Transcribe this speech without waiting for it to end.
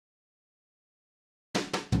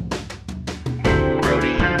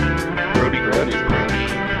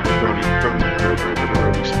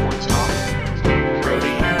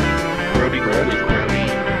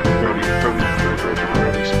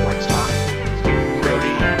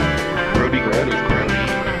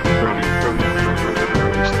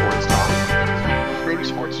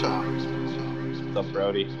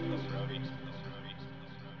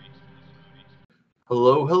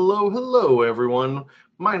Hello, hello, hello, everyone.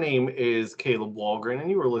 My name is Caleb Walgren, and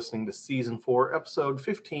you are listening to Season 4, Episode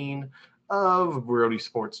 15 of Brody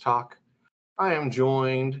Sports Talk. I am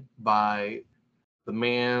joined by the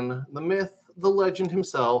man, the myth, the legend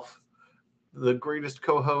himself, the greatest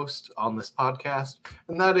co-host on this podcast,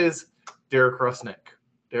 and that is Derek Rusnick.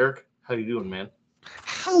 Derek, how you doing, man?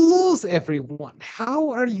 Hello, everyone. How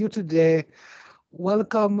are you today?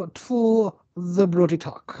 Welcome to the Brody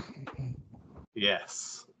Talk.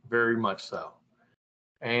 Yes, very much so.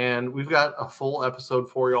 And we've got a full episode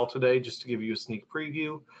for y'all today just to give you a sneak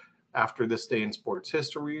preview. After this day in sports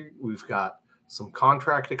history, we've got some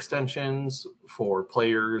contract extensions for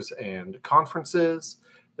players and conferences.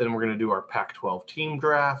 Then we're going to do our Pac 12 team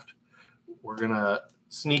draft. We're going to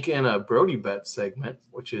sneak in a Brody Bet segment,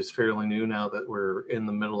 which is fairly new now that we're in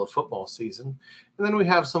the middle of football season. And then we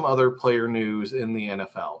have some other player news in the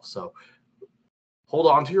NFL. So hold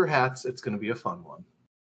on to your hats. It's going to be a fun one.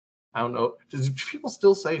 I don't know. Do people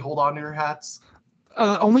still say hold on to your hats?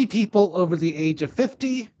 Only people over the age of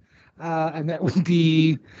 50, and that would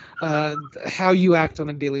be how you act on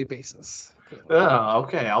a daily basis. Oh,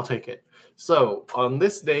 okay, I'll take it. So, on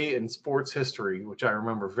this day in sports history, which I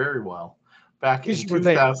remember very well, back Because in you were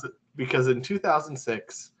there. 2000, because in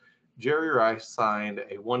 2006, Jerry Rice signed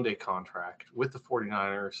a one-day contract with the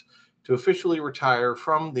 49ers to officially retire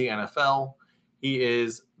from the NFL. He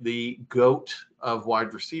is the GOAT of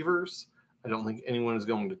wide receivers. I don't think anyone is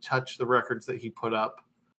going to touch the records that he put up.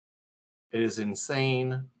 It is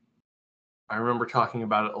insane. I remember talking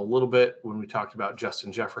about it a little bit when we talked about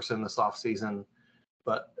Justin Jefferson this offseason,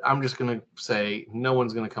 but I'm just going to say no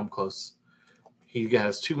one's going to come close. He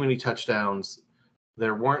has too many touchdowns.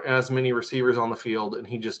 There weren't as many receivers on the field, and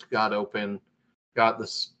he just got open, got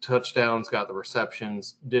the touchdowns, got the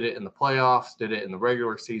receptions, did it in the playoffs, did it in the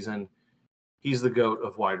regular season. He's the GOAT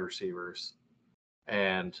of wide receivers,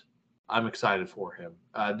 and I'm excited for him.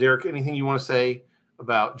 Derek, anything you want to say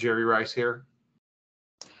about Jerry Rice here?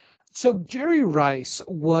 So Jerry Rice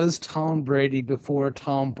was Tom Brady before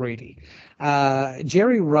Tom Brady.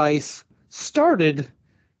 Jerry Rice started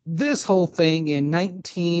this whole thing in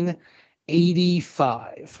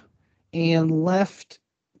 1985 and left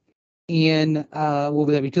in what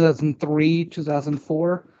would that be, 2003,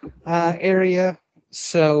 2004 area.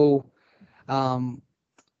 So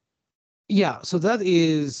so that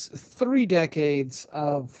is 3 decades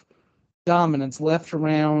of dominance left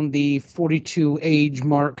around the 42 age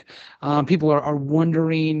mark. People are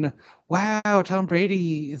wondering, wow, Tom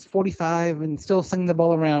Brady is 45 and still slinging the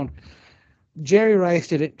ball around. Jerry Rice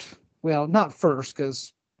did it, well, not first,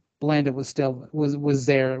 because Blanda was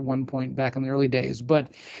there at one point back in the early days,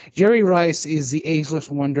 but Jerry Rice is the ageless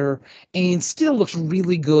wonder and still looks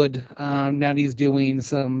really good now that he's doing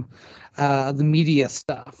some the media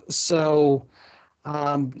stuff. So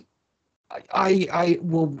I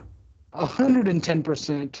will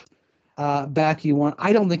 110% back you on.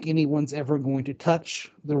 I don't think anyone's ever going to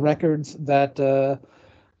touch the records that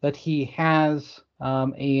he has,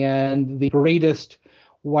 and the greatest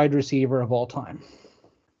wide receiver of all time.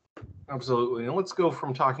 Absolutely. And let's go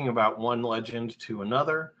from talking about one legend to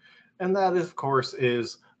another. And that, of course,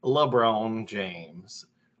 is LeBron James.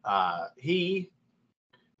 He,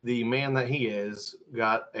 the man that he is,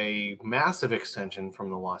 got a massive extension from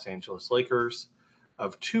the Los Angeles Lakers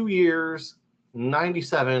of 2 years,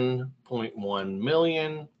 $97.1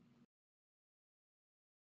 million.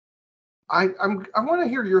 I want to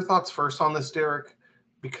hear your thoughts first on this, Derek,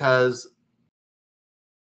 because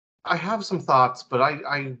I have some thoughts, but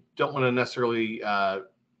I don't want to necessarily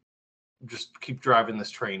just keep driving this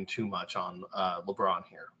train too much on LeBron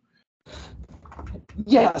here.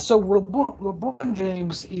 Yeah, so LeBron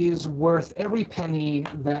James is worth every penny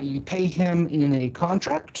that you pay him in a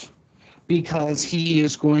contract, because he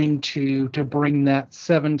is going to bring that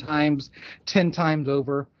 7 times, 10 times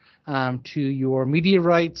over to your media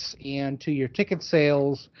rights and to your ticket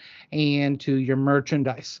sales and to your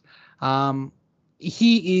merchandise.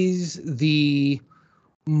 He is the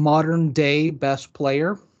modern day best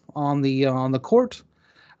player on the court.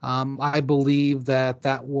 I believe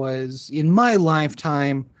that was in my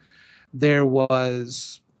lifetime. There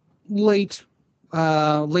was late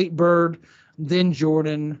Bird, then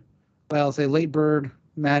Jordan. Well, I'll say late Bird,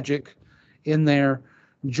 Magic, in there,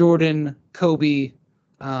 Jordan, Kobe,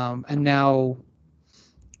 and now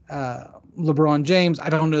LeBron James. I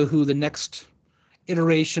don't know who the next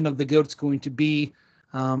iteration of the GOAT's going to be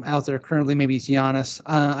out there currently. Maybe it's Giannis.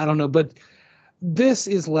 I don't know, but this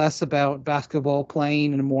is less about basketball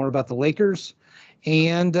playing and more about the Lakers.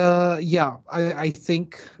 And I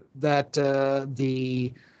think that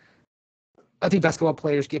I think basketball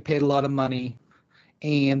players get paid a lot of money,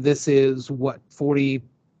 and this is what, $44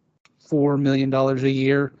 million a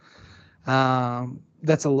year.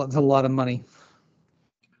 That's a lot of money.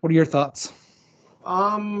 What are your thoughts?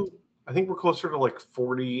 I think we're closer to like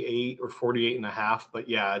 48 or 48 and a half, but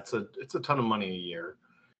yeah, it's a ton of money a year.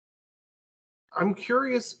 I'm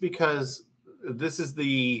curious because this is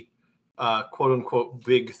the quote unquote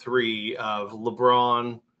big three of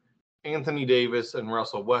LeBron, Anthony Davis, and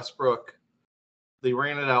Russell Westbrook. They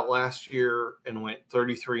ran it out last year and went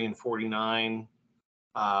 33 and 49.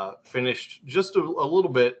 Finished just a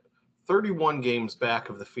little bit, 31 games back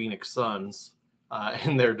of the Phoenix Suns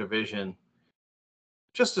in their division.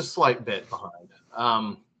 Just a slight bit behind.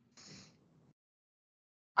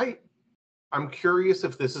 I'm curious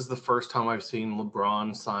if this is the first time I've seen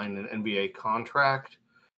LeBron sign an NBA contract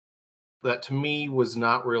that to me was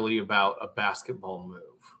not really about a basketball move.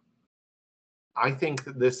 I think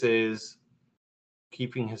that this is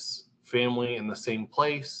keeping his family in the same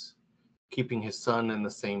place, keeping his son in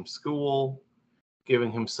the same school,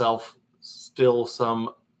 giving himself still some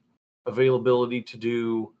availability to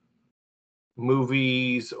do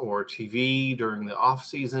movies or TV during the off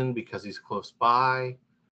season because he's close by.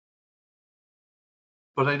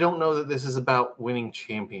 But I don't know that this is about winning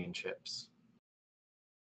championships.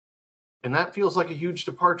 And that feels like a huge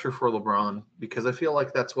departure for LeBron because I feel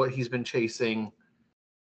like that's what he's been chasing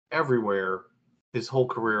everywhere his whole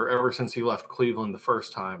career, ever since he left Cleveland the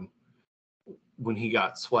first time when he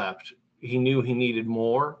got swept. He knew he needed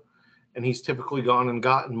more, and he's typically gone and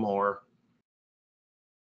gotten more.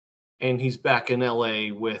 And he's back in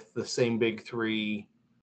LA with the same big three.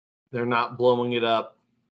 They're not blowing it up.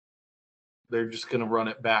 They're just going to run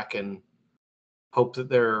it back and hope that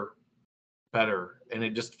they're better. And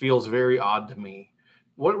it just feels very odd to me.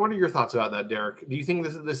 What are your thoughts about that, Derek? Do you think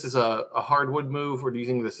this is a hardwood move, or do you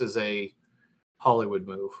think this is a Hollywood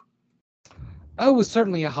move? Oh, it was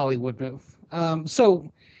certainly a Hollywood move.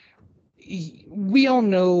 So we all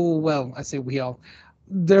know, well, I say we all,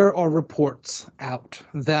 there are reports out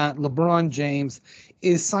that LeBron James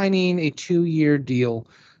is signing a 2-year deal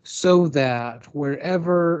so that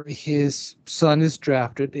wherever his son is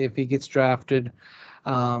drafted, if he gets drafted,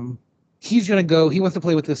 he's going to go, he wants to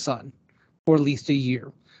play with his son for at least a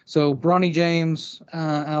year. So Bronny James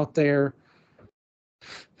out there,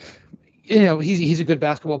 he's a good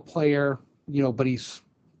basketball player, but he's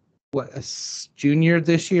a junior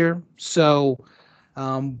this year. So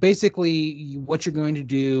basically what you're going to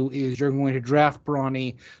do is you're going to draft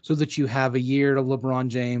Bronny so that you have a year to LeBron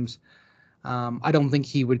James. I don't think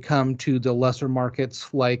he would come to the lesser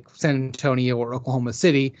markets like San Antonio or Oklahoma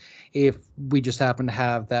City if we just happen to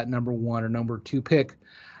have that number 1 or number 2 pick.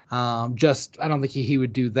 I don't think he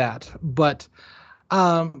would do that. But,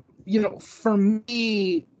 for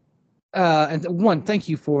me, and one, thank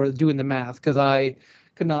you for doing the math because I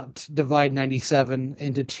could not divide 97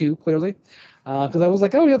 into 2 clearly because I was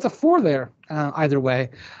like, oh, that's a 4 there. Either way,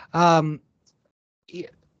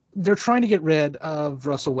 they're trying to get rid of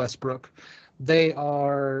Russell Westbrook. They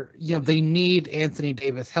need Anthony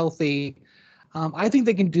Davis healthy. I think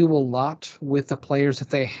they can do a lot with the players that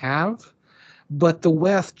they have, but the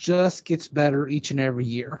West just gets better each and every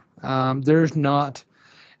year. There's not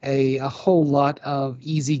a whole lot of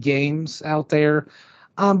easy games out there.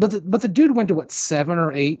 But the dude went to 7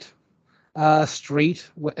 or 8 straight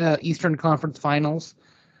Eastern Conference Finals.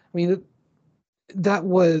 I mean,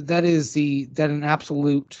 that's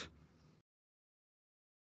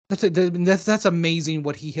amazing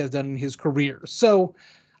what he has done in his career. So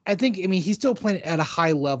I think, he's still playing at a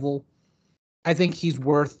high level. I think he's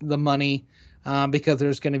worth the money because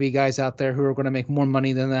there's going to be guys out there who are going to make more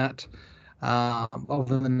money than that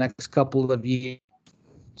over the next couple of years.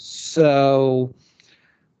 So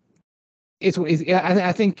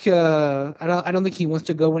I think I don't think he wants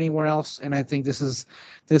to go anywhere else, and I think this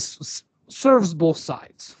serves both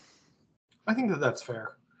sides. I think that's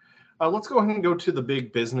fair. Let's go ahead and go to the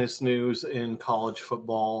big business news in college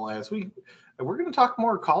football. As we're going to talk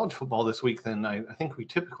more college football this week than I think we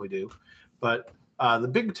typically do. But the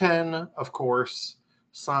Big Ten, of course,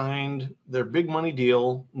 signed their big money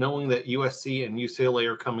deal, knowing that USC and UCLA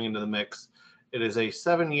are coming into the mix. It is a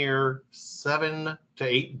 7-year, $7 to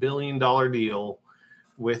 $8 billion deal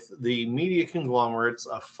with the media conglomerates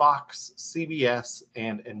of Fox, CBS,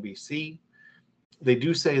 and NBC. They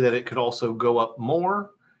do say that it could also go up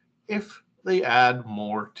more if they add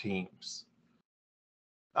more teams.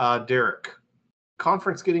 Derek,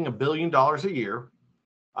 conference getting $1 billion a year.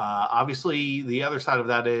 Obviously, the other side of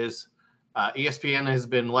that is ESPN has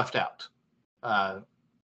been left out. I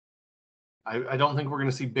don't think we're going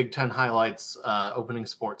to see Big Ten highlights opening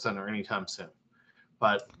SportsCenter anytime soon.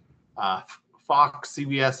 But Fox,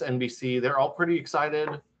 CBS, NBC, they're all pretty excited.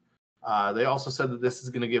 They also said that this is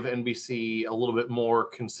going to give NBC a little bit more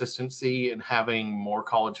consistency in having more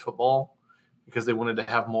college football because they wanted to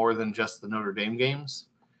have more than just the Notre Dame games.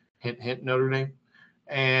 Hint, hint, Notre Dame.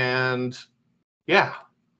 And yeah,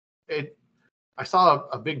 I saw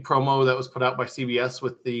a big promo that was put out by CBS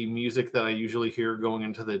with the music that I usually hear going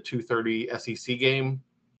into the 2:30 SEC game.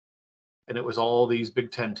 And it was all these Big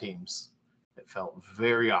Ten teams. It felt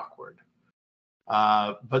very awkward.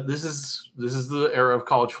 But this is the era of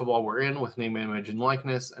college football we're in with name, image, and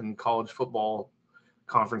likeness, and college football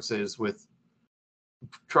conferences with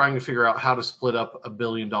trying to figure out how to split up $1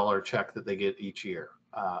 billion check that they get each year.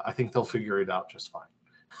 I think they'll figure it out just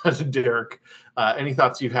fine. Derek, any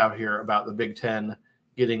thoughts you have here about the Big Ten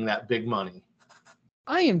getting that big money?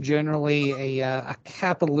 I am generally a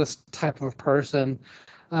capitalist type of person.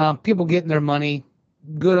 People getting their money,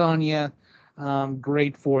 good on you,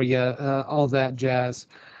 great for you, all that jazz.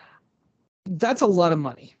 That's a lot of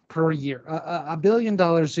money per year, $1 billion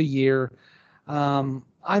a year.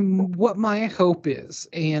 What my hope is,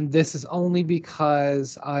 and this is only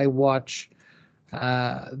because I watch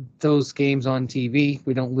those games on TV.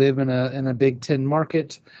 We don't live in a Big Ten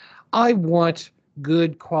market. I want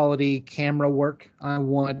good quality camera work. I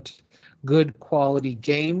want good quality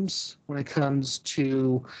games when it comes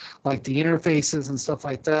to like the interfaces and stuff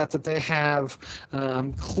like that they have,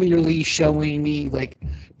 clearly showing me like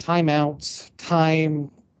timeouts,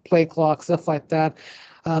 time, play clock, stuff like that.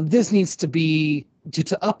 This needs to be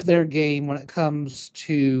to up their game when it comes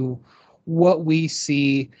to what we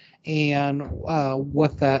see and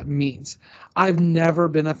what that means. I've never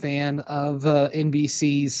been a fan of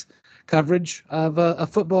NBC's coverage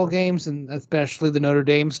of football games, and especially the Notre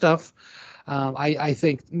Dame stuff. I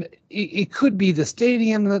think it could be the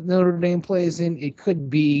stadium that Notre Dame plays in. It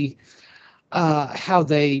could be how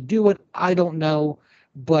they do it. I don't know,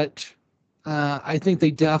 but I think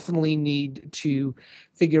they definitely need to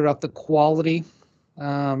figure out the quality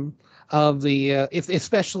of the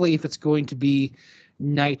especially if it's going to be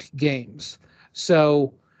night games.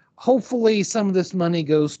 So hopefully some of this money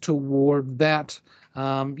goes toward that.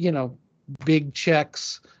 Big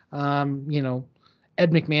checks, Ed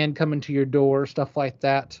McMahon coming to your door, stuff like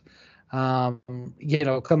that,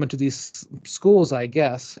 coming to these schools, I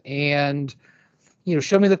guess, and,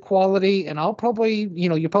 show me the quality, and I'll probably,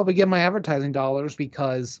 you'll probably get my advertising dollars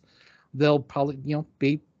because they'll probably,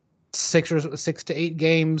 be 6 to 8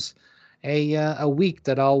 games a week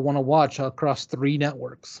that I'll want to watch across 3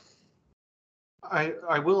 networks.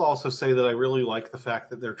 I will also say that I really like the fact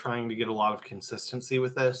that they're trying to get a lot of consistency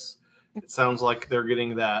with this. It sounds like they're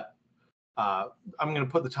getting that. I'm going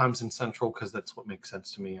to put the times in Central because that's what makes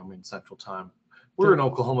sense to me. I'm in Central Time. We're an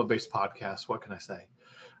Oklahoma-based podcast. What can I say?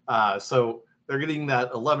 So they're getting that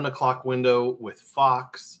 11 o'clock window with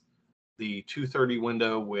Fox, the 2:30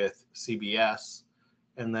 window with CBS,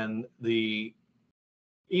 and then the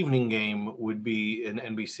evening game would be an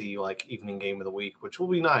NBC like evening game of the week, which will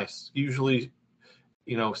be nice. Usually,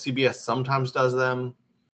 CBS sometimes does them.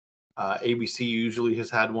 ABC usually has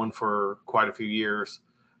had one for quite a few years.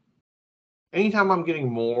 Anytime I'm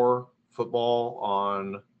getting more football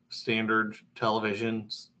on standard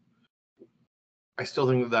televisions, I still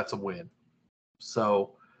think that that's a win.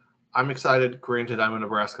 So I'm excited. Granted, I'm a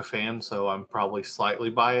Nebraska fan, so I'm probably slightly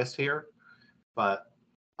biased here. But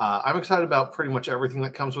I'm excited about pretty much everything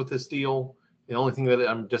that comes with this deal. The only thing that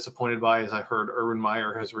I'm disappointed by is I heard Urban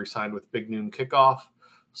Meyer has re-signed with Big Noon Kickoff.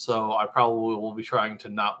 So I probably will be trying to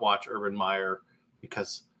not watch Urban Meyer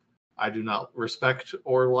because I do not respect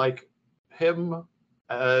or like him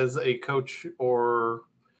as a coach or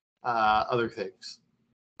other things.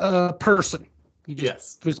 Person. You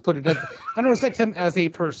just put it up. I don't respect him as a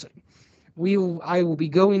person. I will be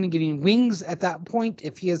going and getting wings at that point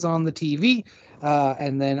if he is on the TV,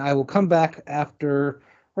 and then I will come back right after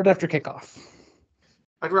kickoff.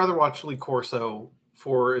 I'd rather watch Lee Corso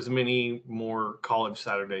for as many more college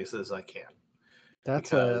Saturdays as I can.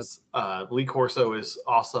 Because Lee Corso is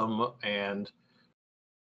awesome, and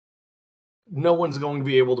no one's going to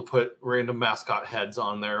be able to put random mascot heads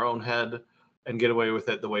on their own head and get away with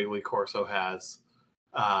it the way Lee Corso has.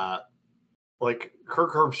 Like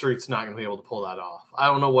Kirk Herbstreit's not going to be able to pull that off. I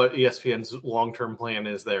don't know what ESPN's long-term plan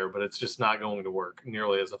is there, but it's just not going to work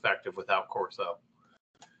nearly as effective without Corso.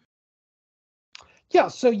 Yeah,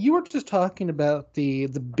 so you were just talking about the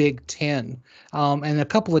Big Ten and a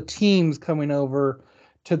couple of teams coming over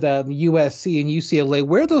to the USC and UCLA.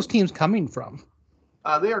 Where are those teams coming from?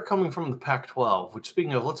 They are coming from the Pac-12, which,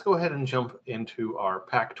 speaking of, let's go ahead and jump into our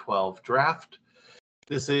Pac-12 draft.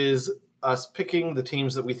 This is us picking the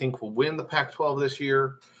teams that we think will win the Pac-12 this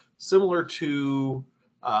year. similar to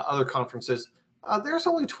other conferences, there's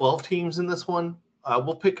only 12 teams in this one.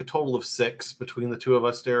 We'll pick a total of 6 between the two of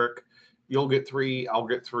us, Derek. You'll get 3, I'll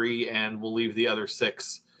get 3, and we'll leave the other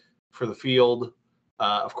 6 for the field.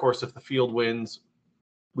 Of course, if the field wins,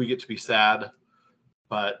 we get to be sad.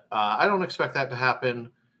 But I don't expect that to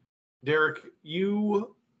happen. Derek,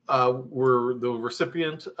 you were the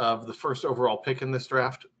recipient of the first overall pick in this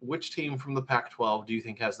draft. Which team from the Pac-12 do you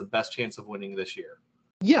think has the best chance of winning this year?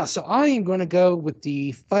 Yeah, so I am going to go with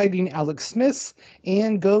the Fighting Alex Smiths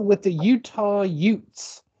and go with the Utah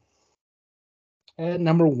Utes at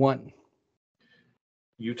number 1.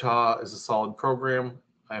 Utah is a solid program.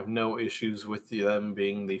 I have no issues with them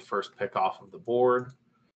being the first pick off of the board.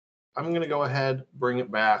 I'm going to go ahead, bring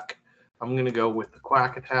it back. I'm going to go with the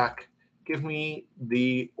Quack Attack. Give me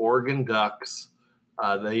the Oregon Ducks.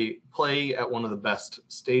 They play at one of the best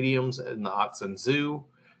stadiums in the Autzen Zoo.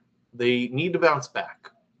 They need to bounce back.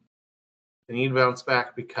 They need to bounce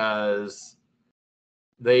back because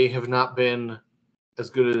they have not been as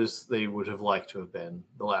good as they would have liked to have been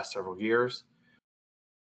the last several years.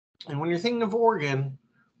 And when you're thinking of Oregon,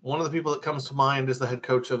 one of the people that comes to mind is the head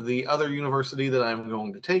coach of the other university that I'm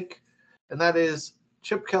going to take, and that is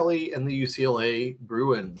Chip Kelly and the UCLA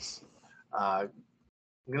Bruins. I'm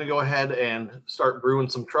going to go ahead and start brewing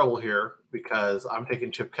some trouble here because I'm taking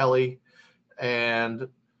Chip Kelly, and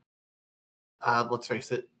let's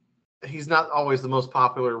face it, he's not always the most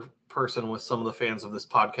popular person with some of the fans of this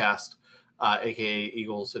podcast, aka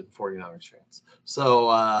Eagles and 49ers fans.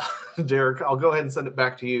 So, Derek, I'll go ahead and send it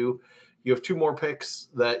back to you. You have 2 more picks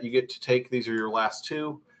that you get to take. These are your last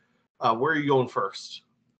 2. Where are you going first?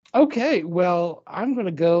 Okay, well, I'm going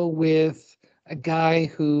to go with a guy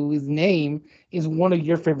whose name is one of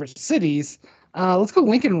your favorite cities. Let's go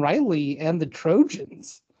Lincoln Riley and the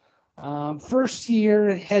Trojans. First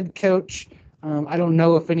year head coach. I don't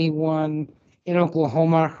know if anyone in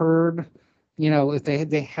Oklahoma heard, if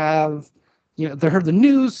they have, they heard the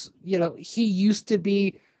news. He used to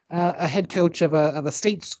be a head coach of a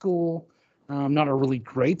state school, not a really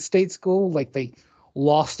great state school. Like they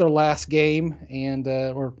lost their last game and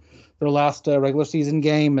or their last regular season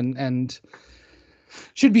game and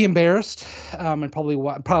should be embarrassed. And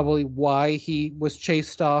probably why he was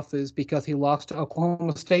chased off is because he lost to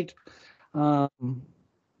Oklahoma State.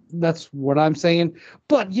 That's what I'm saying.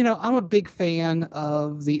 But, I'm a big fan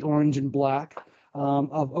of the orange and black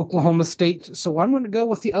of Oklahoma State. So I'm going to go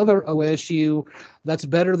with the other OSU. That's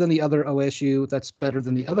better than the other OSU. That's better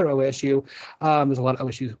than the other OSU. There's a lot of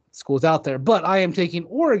OSU schools out there. But I am taking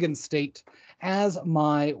Oregon State as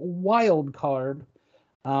my wild card.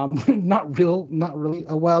 Not really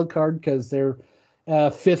a wild card because they're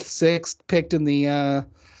 5th, 6th picked in the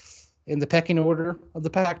pecking order of the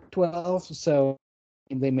Pac-12. So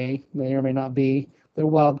they may or may not be their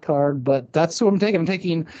wild card, but that's who I'm taking. I'm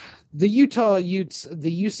taking the Utah Utes,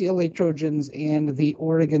 the UCLA Trojans, and the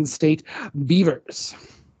Oregon State Beavers.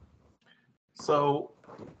 So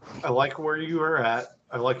I like where you are at.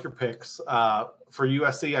 I like your picks. For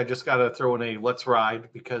USC, I just got to throw in a let's ride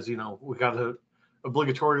because, we got a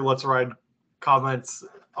obligatory let's ride comments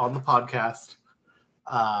on the podcast.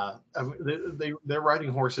 They're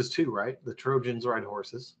riding horses too, right? The Trojans ride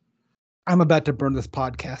horses. I'm about to burn this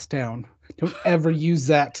podcast down. Don't ever use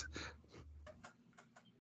that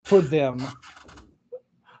for them.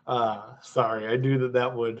 Sorry, I knew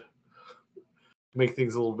that would make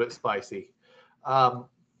things a little bit spicy. I'm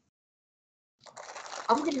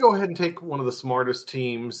going to go ahead and take one of the smartest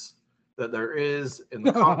teams that there is in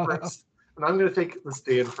the conference, and I'm going to take the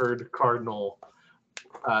Stanford Cardinal.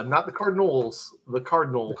 Not the Cardinals, the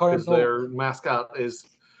Cardinal, because their mascot is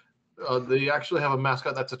they actually have a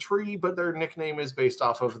mascot that's a tree, but their nickname is based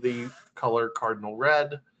off of the color cardinal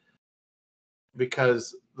red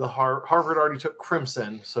because the Harvard already took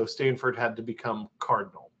crimson, so Stanford had to become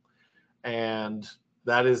cardinal. And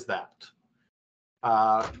that is that.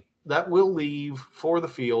 That will leave for the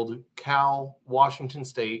field Cal, Washington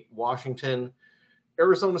State, Washington,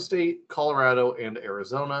 Arizona State, Colorado, and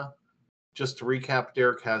Arizona. Just to recap,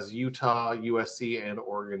 Derek has Utah, USC, and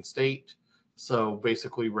Oregon State. So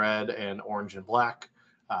basically red and orange and black,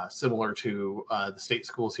 similar to the state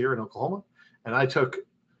schools here in Oklahoma. And I took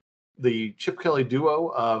the Chip Kelly duo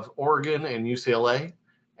of Oregon and UCLA.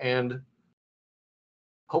 And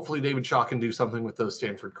hopefully David Shaw can do something with those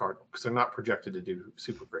Stanford Cardinals because they're not projected to do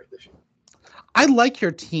super great this year. I like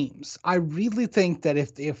your teams. I really think that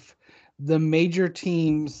if the major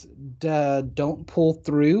teams don't pull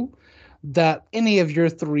through, that any of your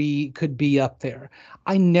 3 could be up there.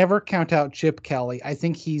 I never count out Chip Kelly. I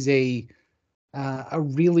think he's a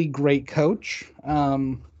really great coach.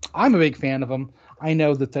 I'm a big fan of him. I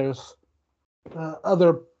know that there's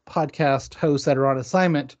other podcast hosts that are on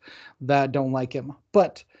assignment that don't like him,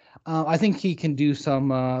 but I think he can do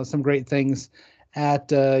some great things at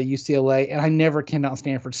UCLA, and I never came out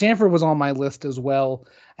Stanford. Stanford was on my list as well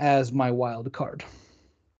as my wild card.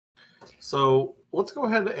 So let's go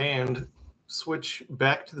ahead and switch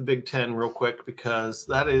back to the Big Ten real quick, because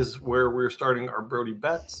that is where we're starting our Brody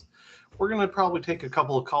bets. We're going to probably take a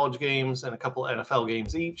couple of college games and a couple of NFL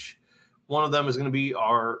games each. One of them is going to be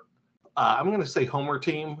our, I'm going to say homer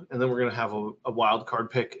team, and then we're going to have a wild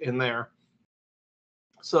card pick in there.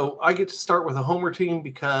 So I get to start with a homer team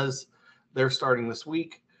because they're starting this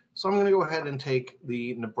week. So I'm going to go ahead and take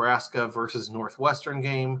the Nebraska versus Northwestern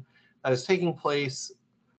game that is taking place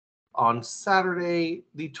on Saturday,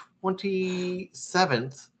 the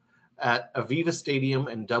 27th at Aviva Stadium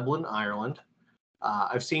in Dublin, Ireland.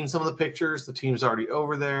 I've seen some of the pictures. The team's already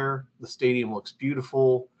over there. The stadium looks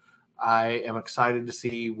beautiful. I am excited to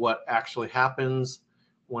see what actually happens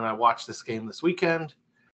when I watch this game this weekend.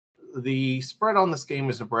 The spread on this game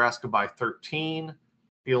is Nebraska by 13. I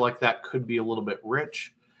feel like that could be a little bit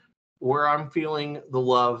rich. Where I'm feeling the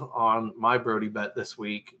love on my Brody bet this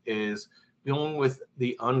week is going with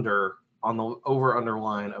the under on the over-under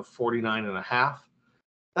line of 49.5.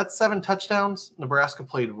 That's 7 touchdowns. Nebraska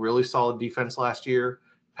played really solid defense last year.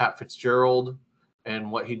 Pat Fitzgerald and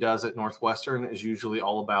what he does at Northwestern is usually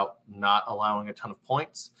all about not allowing a ton of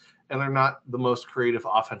points, and they're not the most creative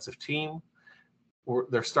offensive team.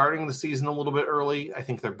 They're starting the season a little bit early. I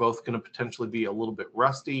think they're both going to potentially be a little bit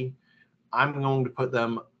rusty. I'm going to put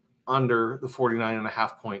them under the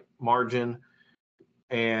 49.5 point margin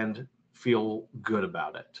and feel good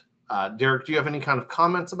about it. Derek, do you have any kind of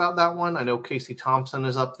comments about that one? I know Casey Thompson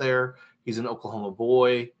is up there. He's an Oklahoma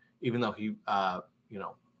boy, even though he,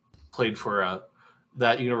 played for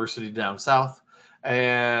that university down south.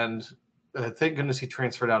 And thank goodness he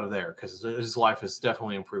transferred out of there, because his life is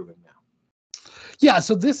definitely improving now. Yeah,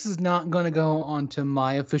 so this is not going to go onto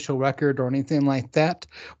my official record or anything like that,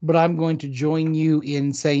 but I'm going to join you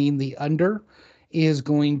in saying the under is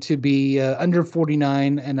going to be under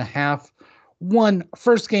 49.5.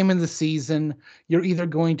 First game of the season, you're either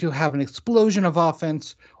going to have an explosion of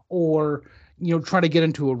offense or, try to get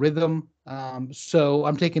into a rhythm. So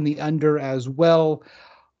I'm taking the under as well.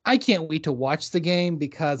 I can't wait to watch the game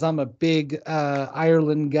because I'm a big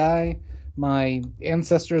Ireland guy. My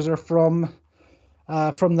ancestors are from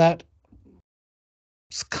that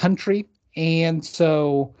country, and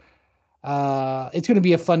so it's going to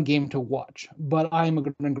be a fun game to watch. But I'm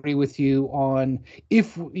going to agree with you on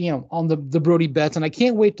on the Brody bets, and I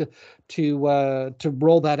can't wait to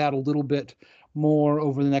roll that out a little bit more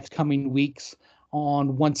over the next coming weeks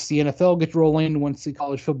on once the NFL gets rolling, once the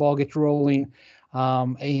college football gets rolling,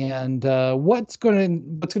 and what's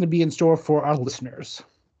going to be in store for our listeners.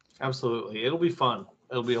 Absolutely, it'll be fun.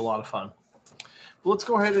 It'll be a lot of fun. Let's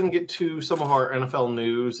go ahead and get to some of our NFL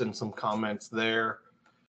news and some comments there.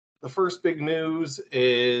 The first big news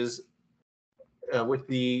is with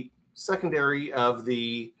the secondary of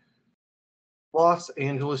the Los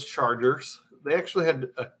Angeles Chargers. They actually had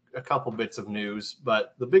a couple bits of news,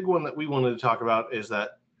 but the big one that we wanted to talk about is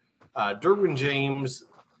that Derwin James,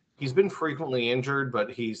 he's been frequently injured,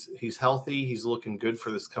 but he's healthy. He's looking good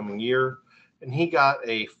for this coming year. And he got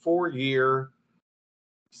a 4-year,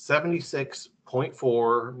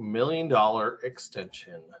 $76.4 million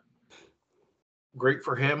extension. Great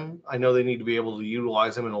for him. I know they need to be able to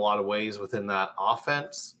utilize him in a lot of ways within that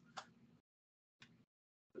offense.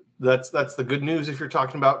 That's the good news if you're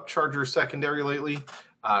talking about Chargers secondary lately.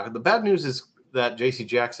 The bad news is that J.C.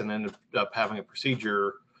 Jackson ended up having a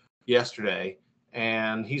procedure yesterday,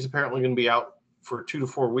 and he's apparently going to be out for 2 to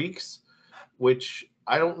 4 weeks, which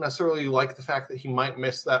I don't necessarily like the fact that he might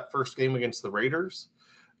miss that first game against the Raiders.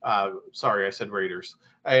 Sorry, I said Raiders.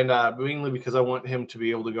 And mainly because I want him to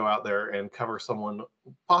be able to go out there and cover someone,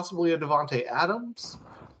 possibly a Devontae Adams,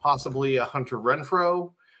 possibly a Hunter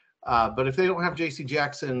Renfrow. But if they don't have J.C.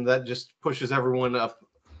 Jackson, that just pushes everyone up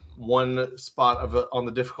one spot on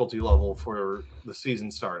the difficulty level for the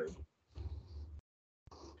season starting.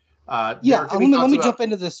 Derek, let me jump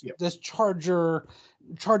into this Charger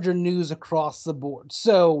news across the board.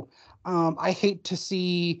 So I hate to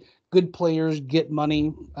see good players get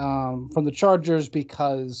money from the Chargers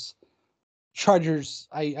because Chargers,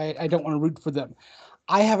 I don't want to root for them.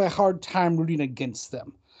 I have a hard time rooting against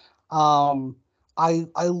them. I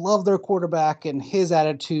love their quarterback and his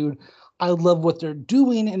attitude. I love what they're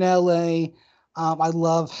doing in LA. I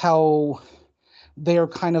love how they're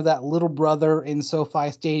kind of that little brother in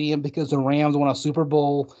SoFi Stadium because the Rams won a Super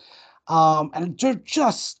Bowl. And they're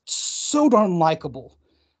just so darn likable.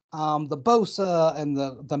 the Bosa and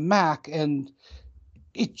the Mac, and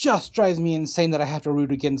it just drives me insane that I have to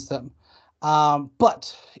root against them.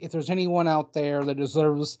 But if there's anyone out there that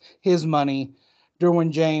deserves his money,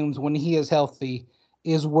 Derwin James, when he is healthy,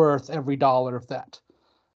 is worth every dollar of that.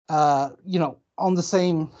 On the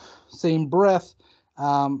same breath,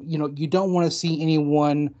 you don't want to see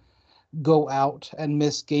anyone go out and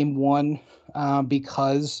miss game one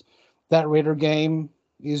because that Raider game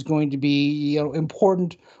is going to be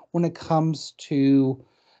important when it comes to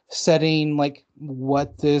setting like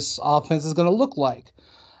what this offense is going to look like.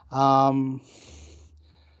 Um,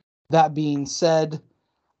 that being said,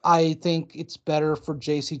 I think it's better for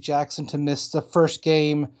J.C. Jackson to miss the first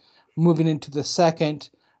game moving into the second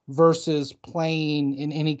versus playing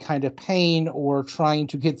in any kind of pain or trying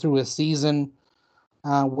to get through a season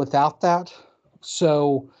without that.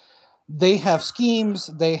 So they have schemes,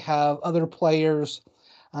 they have other players,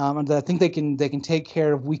 and I think they can take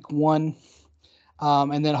care of week one,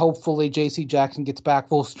 and then hopefully J.C. Jackson gets back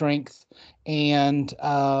full strength and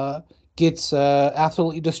gets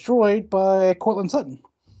absolutely destroyed by Cortland Sutton.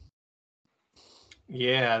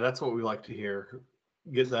 Yeah, that's what we like to hear.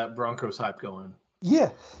 Get that Broncos hype going. Yeah.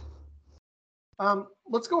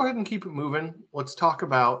 Let's go ahead and keep it moving. Let's talk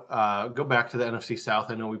about go back to the NFC South.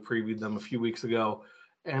 I know we previewed them a few weeks ago,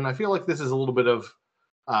 and I feel like this is a little bit of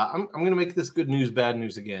I'm going to make this good news, bad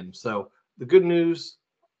news again. So the good news,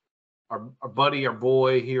 our buddy, our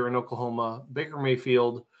boy here in Oklahoma, Baker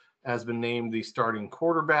Mayfield, has been named the starting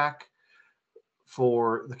quarterback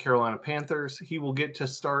for the Carolina Panthers. He will get to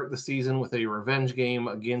start the season with a revenge game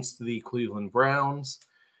against the Cleveland Browns.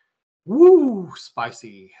 Woo,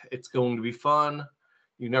 spicy. It's going to be fun.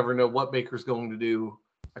 You never know what Baker's going to do.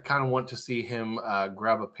 I kind of want to see him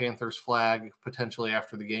grab a Panthers flag potentially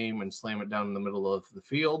after the game and slam it down in the middle of the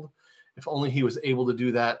field. If only he was able to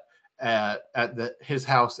do that at his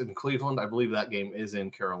house in Cleveland. I believe that game is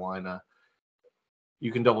in Carolina.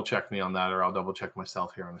 You can double check me on that, or I'll double check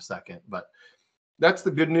myself here in a second. But that's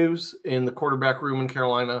the good news in the quarterback room in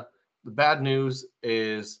Carolina. The bad news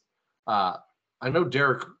is I know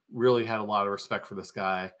Derek really had a lot of respect for this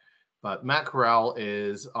guy, but Matt Corral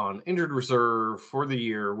is on injured reserve for the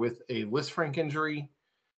year with a Lisfranc injury.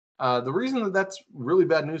 The reason that that's really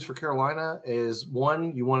bad news for Carolina is,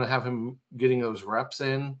 one, you want to have him getting those reps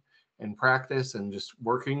in practice and just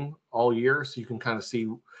working all year so you can kind of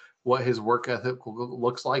see what his work ethic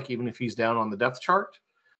looks like, even if he's down on the depth chart.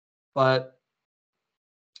 But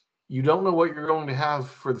you don't know what you're going to have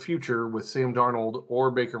for the future with Sam Darnold or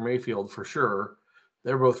Baker Mayfield for sure.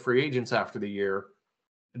 They're both free agents after the year.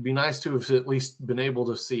 It'd be nice to have at least been able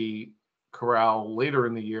to see Corral later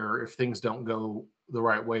in the year if things don't go the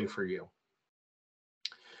right way for you.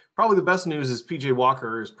 Probably the best news is PJ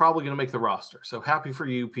Walker is probably going to make the roster. So happy for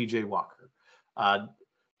you, PJ Walker.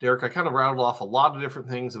 Derek, I kind of rattled off a lot of different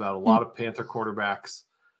things about a lot of Panther quarterbacks.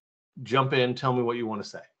 Jump in, tell me what you want to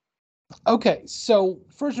say. Okay, so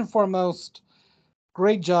first and foremost,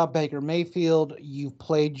 great job, Baker Mayfield. You've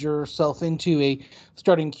played yourself into a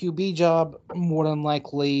starting QB job, more than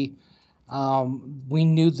likely. We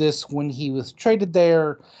knew this when he was traded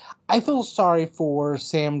there. I feel sorry for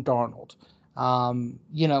Sam Darnold.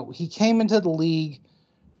 He came into the league,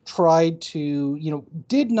 tried to,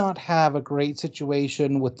 did not have a great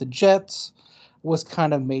situation with the Jets, was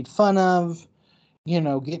kind of made fun of,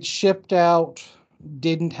 get shipped out,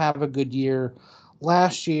 didn't have a good year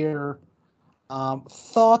last year.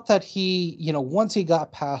 Thought that he, once he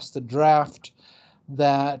got past the draft,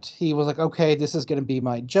 that he was like, okay, this is going to be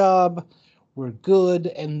my job. We're good.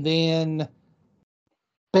 And then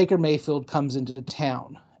Baker Mayfield comes into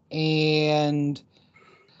town. And,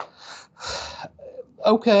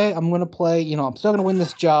 okay, I'm going to play, I'm still going to win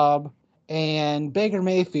this job. And Baker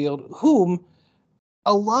Mayfield, whom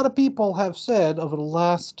a lot of people have said over the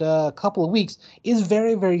last couple of weeks, is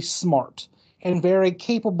very, very smart and very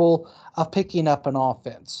capable of picking up an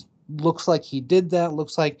offense. Looks like he did that.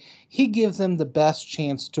 Looks like he gives them the best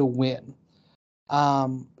chance to win.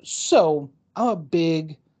 So I'm a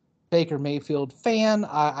big Baker Mayfield fan.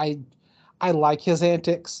 I like his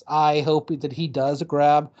antics. I hope that he does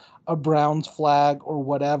grab a Browns flag or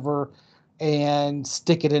whatever and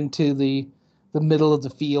stick it into the middle of the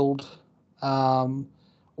field.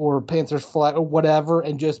 Or Panthers flag or whatever,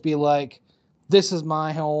 and just be like, this is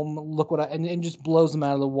my home. Look what and just blows them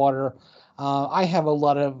out of the water. I have a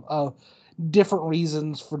lot of different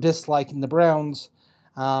reasons for disliking the Browns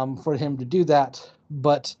for him to do that.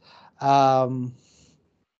 But, and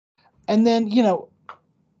then,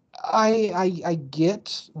 I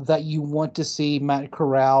get that you want to see Matt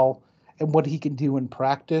Corral and what he can do in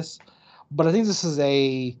practice, but I think this is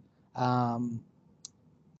a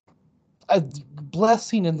a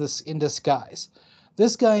blessing in disguise.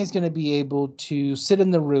 This guy is going to be able to sit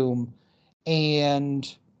in the room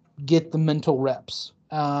and get the mental reps,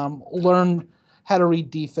 learn how to read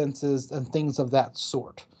defenses and things of that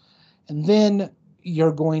sort. And then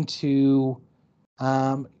you're going to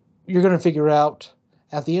figure out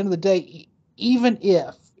at the end of the day, even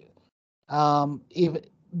if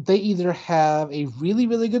they either have a really,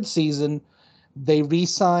 really good season, they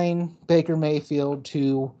re-sign Baker Mayfield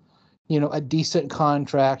to, a decent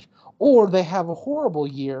contract, or they have a horrible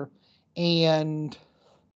year and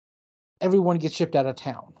everyone gets shipped out of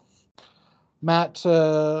town. Matt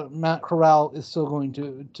Corral is still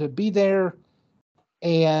going to be there,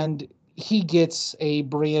 and he gets a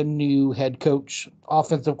brand new head coach,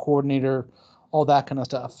 offensive coordinator, all that kind of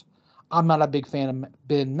stuff. I'm not a big fan of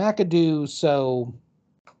Ben McAdoo, so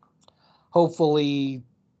hopefully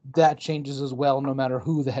that changes as well, no matter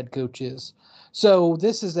who the head coach is. So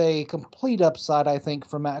this is a complete upside, I think,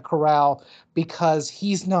 for Matt Corral, because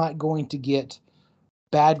he's not going to get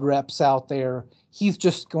bad reps out there. He's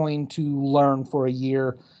just going to learn for a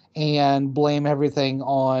year and blame everything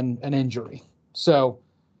on an injury. So,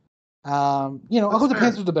 I hope the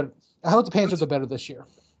Panthers are better. I hope the Panthers are better this year.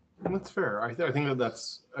 That's fair. I think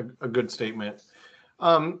that's a good statement.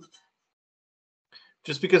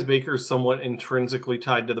 Just because Baker is somewhat intrinsically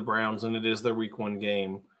tied to the Browns and it is their week 1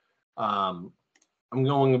 game, I'm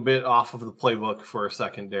going a bit off of the playbook for a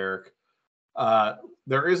second, Derek.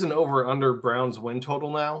 There is an over-under Browns win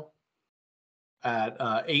total now at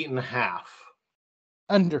 8.5.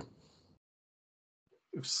 Under.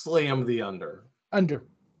 Slam the under. Under.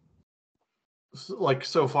 Like,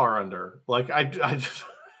 so far under. Like, I just...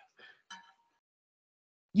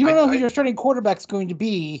 You don't know who your starting quarterback's going to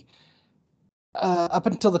be up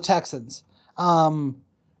until the Texans. Are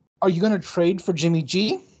you going to trade for Jimmy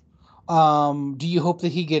G? Do you hope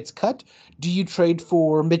that he gets cut? Do you trade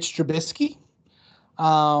for Mitch Trubisky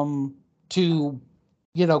to,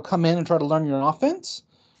 come in and try to learn your offense?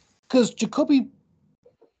 Because Jacoby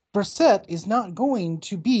Brissett is not going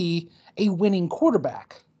to be a winning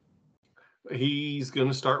quarterback. He's going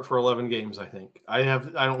to start for 11 games, I think. I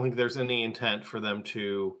don't think there's any intent for them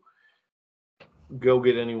to go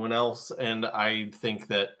get anyone else, and I think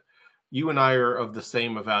that you and I are of the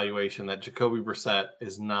same evaluation that Jacoby Brissett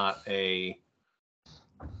is not a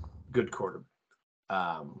good quarterback,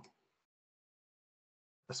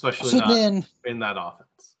 especially in that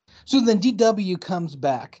offense. So then DW comes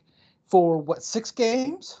back for, 6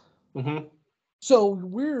 games? Mm-hmm. So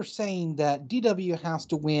we're saying that DW has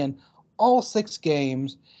to win all 6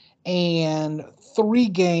 games, and 3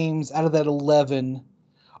 games out of that 11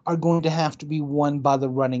 are going to have to be won by the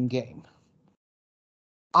running game.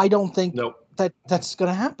 I don't think that's going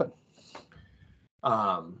to happen.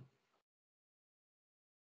 I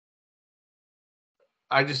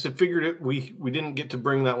just figured it. We didn't get to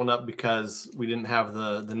bring that one up because we didn't have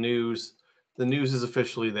the news. The news is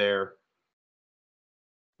officially there.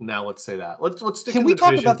 Now let's say that. Let's stick. Can we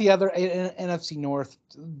talk about the other NFC North?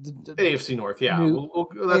 AFC North, yeah.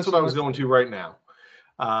 That's what I was going to right now.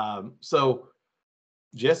 So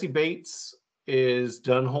Jesse Bates is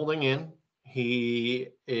done holding in. He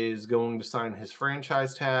is going to sign his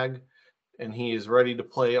franchise tag, and he is ready to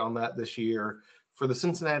play on that this year for the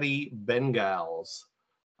Cincinnati Bengals.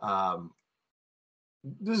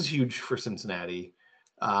 This is huge for Cincinnati.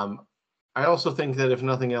 I also think that if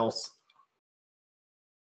nothing else,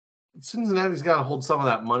 Cincinnati's got to hold some of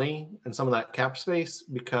that money and some of that cap space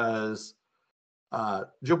because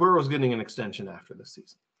Joe Burrow is getting an extension after this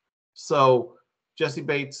season. So Jesse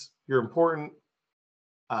Bates, you're important.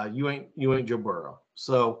 You ain't Joe Burrow.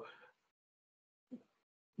 So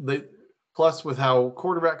plus with how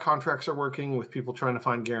quarterback contracts are working, with people trying to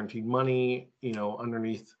find guaranteed money,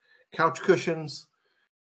 underneath couch cushions,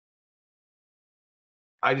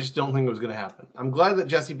 I just don't think it was going to happen. I'm glad that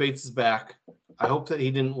Jesse Bates is back. I hope that he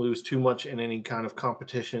didn't lose too much in any kind of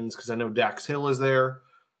competitions because I know Dax Hill is there.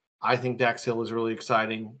 I think Dax Hill is really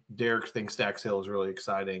exciting. Derek thinks Dax Hill is really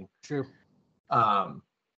exciting. True.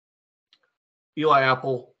 Eli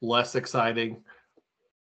Apple, less exciting.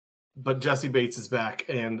 But Jesse Bates is back,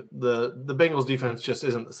 and the Bengals defense just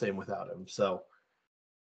isn't the same without him. So,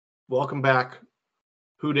 welcome back.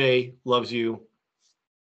 Houday loves you.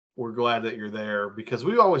 We're glad that you're there because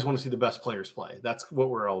we always want to see the best players play. That's what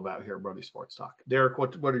we're all about here at Brody Sports Talk. Derek,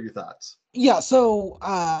 what are your thoughts? Yeah, so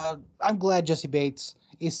I'm glad Jesse Bates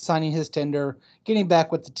is signing his tender, getting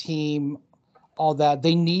back with the team, all that.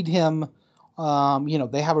 They need him.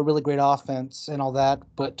 They have a really great offense and all that,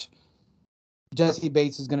 but Jesse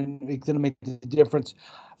Bates is going to make the difference.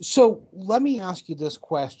 So let me ask you this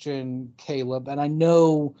question, Caleb, and I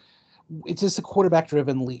know it's just a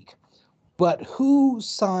quarterback-driven league. But who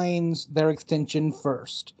signs their extension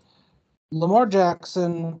first? Lamar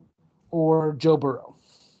Jackson or Joe Burrow?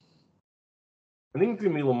 I think it's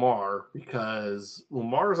going to be Lamar because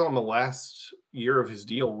Lamar is on the last year of his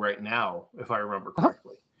deal right now, if I remember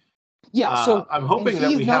correctly. Yeah, so I'm hoping that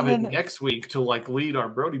we have it next week to lead our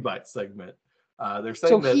Brody Bite segment. They're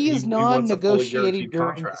saying that he is he wants a fully negotiating guaranteed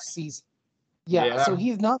during contract. the season. Yeah, so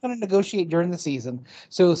he's not going to negotiate during the season.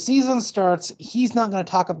 So season starts, he's not going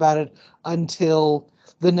to talk about it until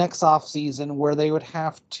the next off season, where they would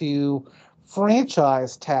have to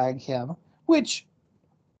franchise tag him, which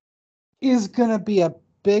is going to be a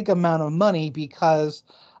big amount of money because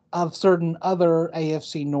of certain other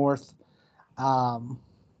AFC North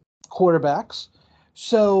quarterbacks.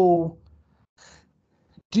 So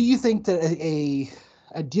do you think that a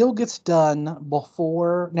deal gets done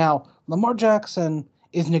before? Now, Lamar Jackson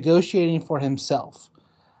is negotiating for himself.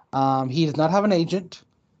 He does not have an agent.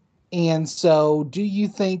 And so do you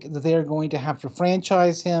think that they're going to have to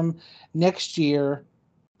franchise him next year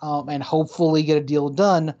and hopefully get a deal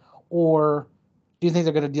done? Or do you think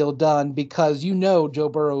they're going to deal done because Joe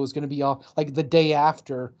Burrow is going to be off like the day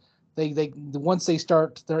after once they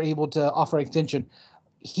start, they're able to offer an extension.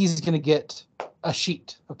 He's going to get a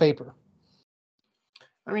sheet of paper.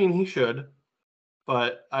 I mean, he should,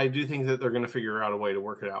 but I do think that they're going to figure out a way to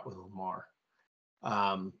work it out with Lamar.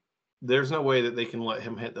 There's no way that they can let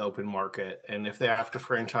him hit the open market. And if they have to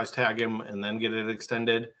franchise tag him and then get it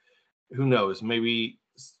extended, who knows? Maybe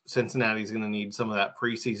Cincinnati's going to need some of that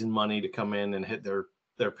preseason money to come in and hit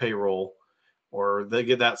their payroll, or they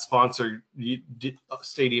get that sponsor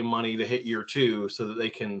stadium money to hit year 2 so that they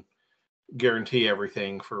can guarantee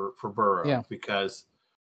everything for Burrow. Yeah. Because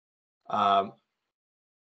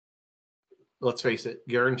let's face it,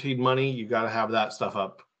 guaranteed money, you got to have that stuff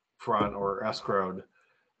up front or escrowed.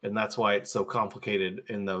 And that's why it's so complicated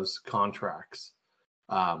in those contracts.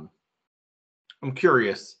 I'm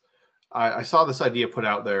curious. I saw this idea put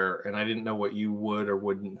out there, and I didn't know what you would or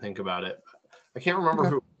wouldn't think about it. I can't remember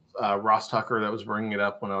if it was Ross Tucker that was bringing it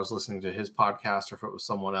up when I was listening to his podcast, or if it was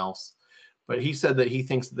someone else. But he said that he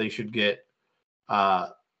thinks that they should get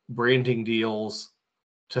branding deals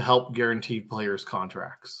to help guarantee players'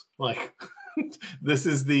 contracts. Like, this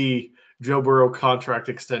is the Joe Burrow contract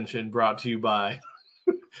extension brought to you by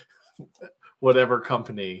whatever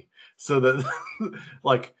company, so that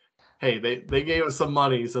like, hey, they gave us some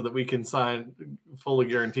money so that we can fully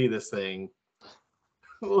guarantee this thing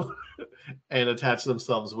and attach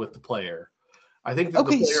themselves with the player. I think that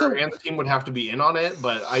the player and the team would have to be in on it,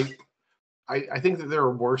 but I think that there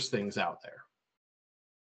are worse things out there.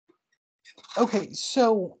 Okay,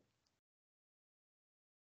 so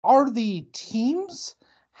are the teams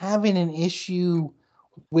having an issue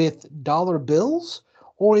with dollar bills,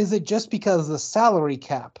 or is it just because the salary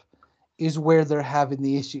cap is where they're having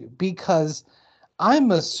the issue? Because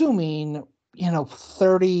I'm assuming,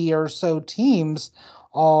 30 or so teams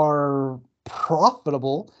are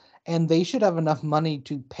profitable and they should have enough money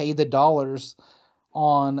to pay the dollars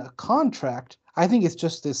on a contract. I think it's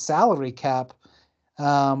just this salary cap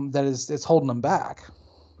that is holding them back.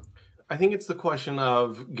 I think it's the question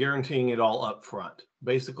of guaranteeing it all up front,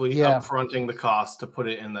 basically upfronting the cost to put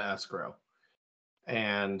it in the escrow.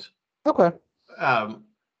 And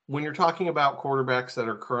when you're talking about quarterbacks that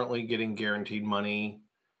are currently getting guaranteed money,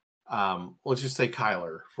 let's just say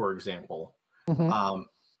Kyler, for example. Mm-hmm.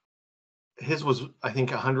 His was, I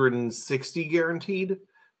think, 160 guaranteed.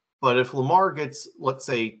 But if Lamar gets, let's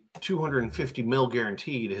say, 250 mil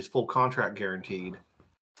guaranteed, his full contract guaranteed,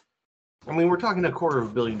 I mean, we're talking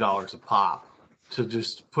 $250 million a pop to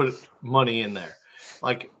just put money in there.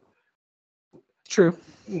 Like, true.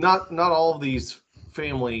 Not all of these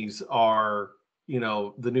families are,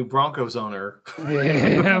 the new Broncos owner,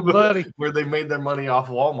 buddy, where they made their money off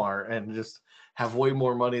Walmart and just have way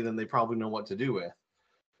more money than they probably know what to do with.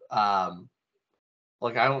 I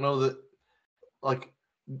don't know that. Like,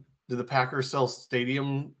 do the Packers sell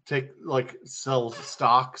sell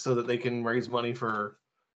stock so that they can raise money for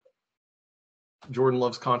Jordan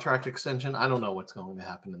Love's contract extension? I don't know what's going to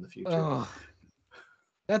happen in the future.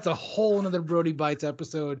 That's a whole another Brody Bites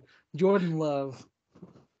episode. Jordan Love.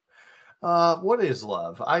 What is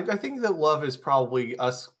love? I think that love is probably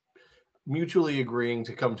us mutually agreeing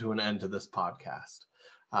to come to an end to this podcast.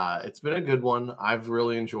 It's been a good one. I've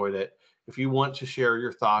really enjoyed it. If you want to share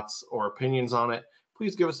your thoughts or opinions on it,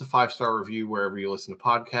 please give us a 5-star review wherever you listen to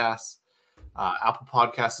podcasts. Apple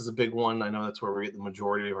Podcasts is a big one. I know that's where we get the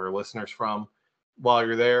majority of our listeners from. While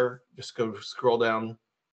you're there, just go scroll down,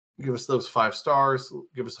 give us those 5 stars,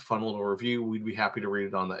 give us a fun little review. We'd be happy to read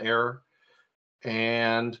it on the air.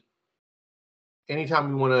 And anytime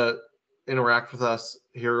you want to interact with us,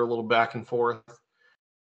 hear a little back and forth,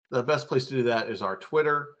 the best place to do that is our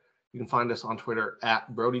Twitter. You can find us on Twitter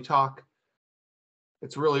at Brody Talk.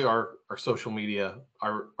 It's really our social media,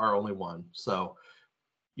 our only one. So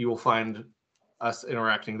you will find us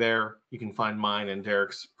interacting there. You can find mine and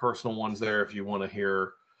Derek's personal ones there if you want to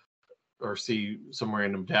hear or see some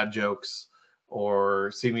random dad jokes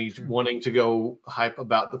or see me wanting to go hype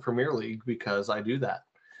about the Premier League, because I do that.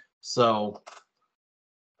 So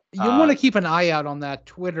you'll want to keep an eye out on that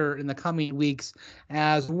Twitter in the coming weeks,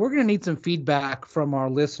 as we're going to need some feedback from our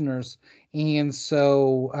listeners. And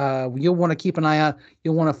so you'll want to keep an eye out.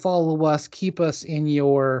 You'll want to follow us, keep us in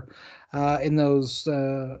your in those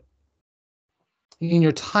in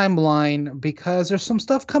your timeline, because there's some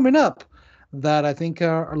stuff coming up that I think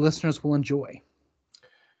our listeners will enjoy.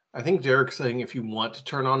 I think Derek's saying if you want to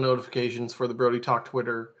turn on notifications for the Brody Talk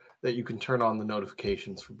Twitter, that you can turn on the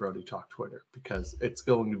notifications for Brody Talk Twitter, because it's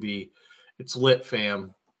going to be, it's lit,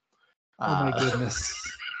 fam. Oh my goodness.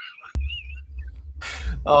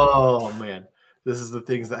 Oh man, this is the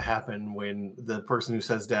things that happen when the person who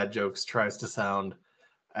says dad jokes tries to sound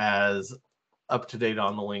as up to date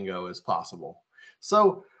on the lingo as possible.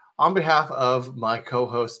 So on behalf of my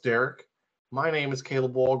co-host Derek, my name is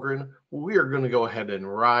Caleb Walgren. We are going to go ahead and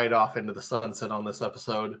ride off into the sunset on this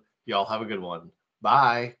episode. Y'all have a good one.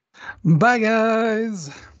 Bye. Bye,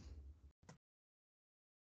 guys.